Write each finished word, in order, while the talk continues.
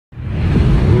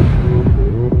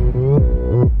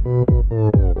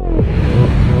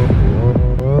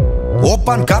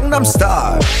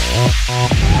Jumpstart.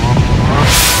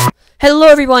 Hello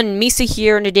everyone, Misa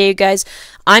here, and today you guys,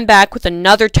 I'm back with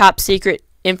another top secret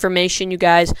information, you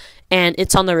guys, and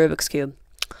it's on the Rubik's Cube.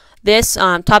 This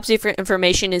top secret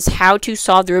information is how to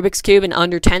solve the Rubik's Cube in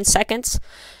under 10 seconds.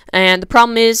 And the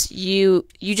problem is you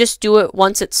just do it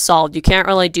once it's solved. You can't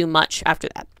really do much after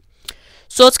that.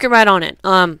 So let's get right on it.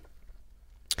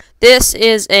 This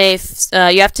is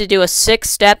you have to do a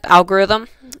 6-step algorithm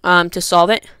to solve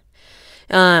it.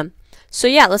 So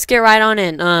yeah, let's get right on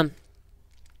in.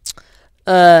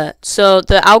 So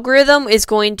the algorithm is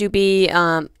going to be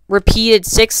repeated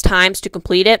 6 times to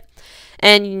complete it.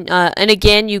 And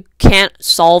again, you can't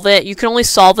solve it. You can only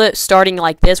solve it starting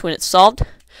like this when it's solved.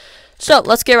 So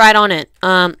let's get right on it.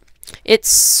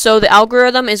 So the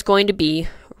algorithm is going to be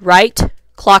right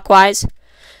clockwise,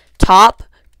 top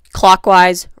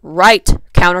clockwise, right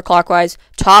counterclockwise,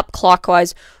 top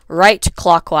clockwise, right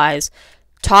clockwise,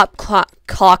 top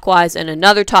clockwise, and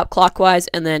another top clockwise,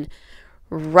 and then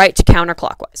right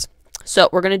counterclockwise. So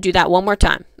we're going to do that one more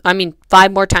time. I mean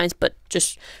 5 more times, but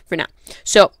just for now.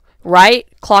 So right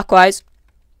clockwise,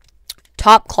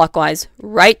 top clockwise,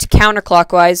 right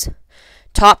counterclockwise,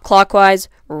 top clockwise,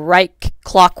 right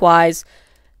clockwise,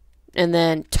 and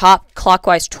then top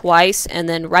clockwise twice, and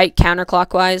then right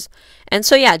counterclockwise. And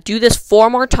so yeah, do this 4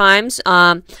 more times.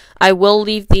 I will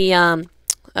leave the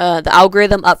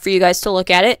algorithm up for you guys to look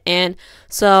at it, and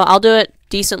so I'll do it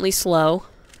decently slow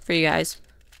for you guys.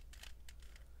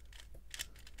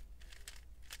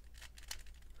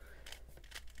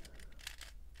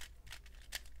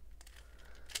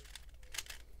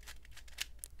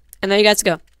 And there you guys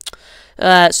go.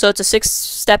 So it's a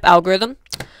 6-step algorithm.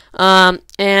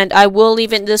 And I will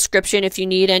leave it in the description if you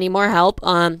need any more help.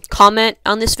 Comment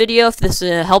on this video if this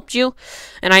helped you.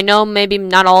 And I know maybe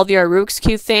not all of you are Rubik's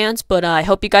Cube fans, but I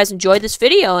hope you guys enjoyed this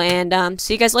video, and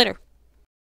see you guys later.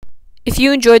 If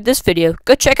you enjoyed this video,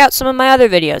 go check out some of my other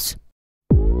videos.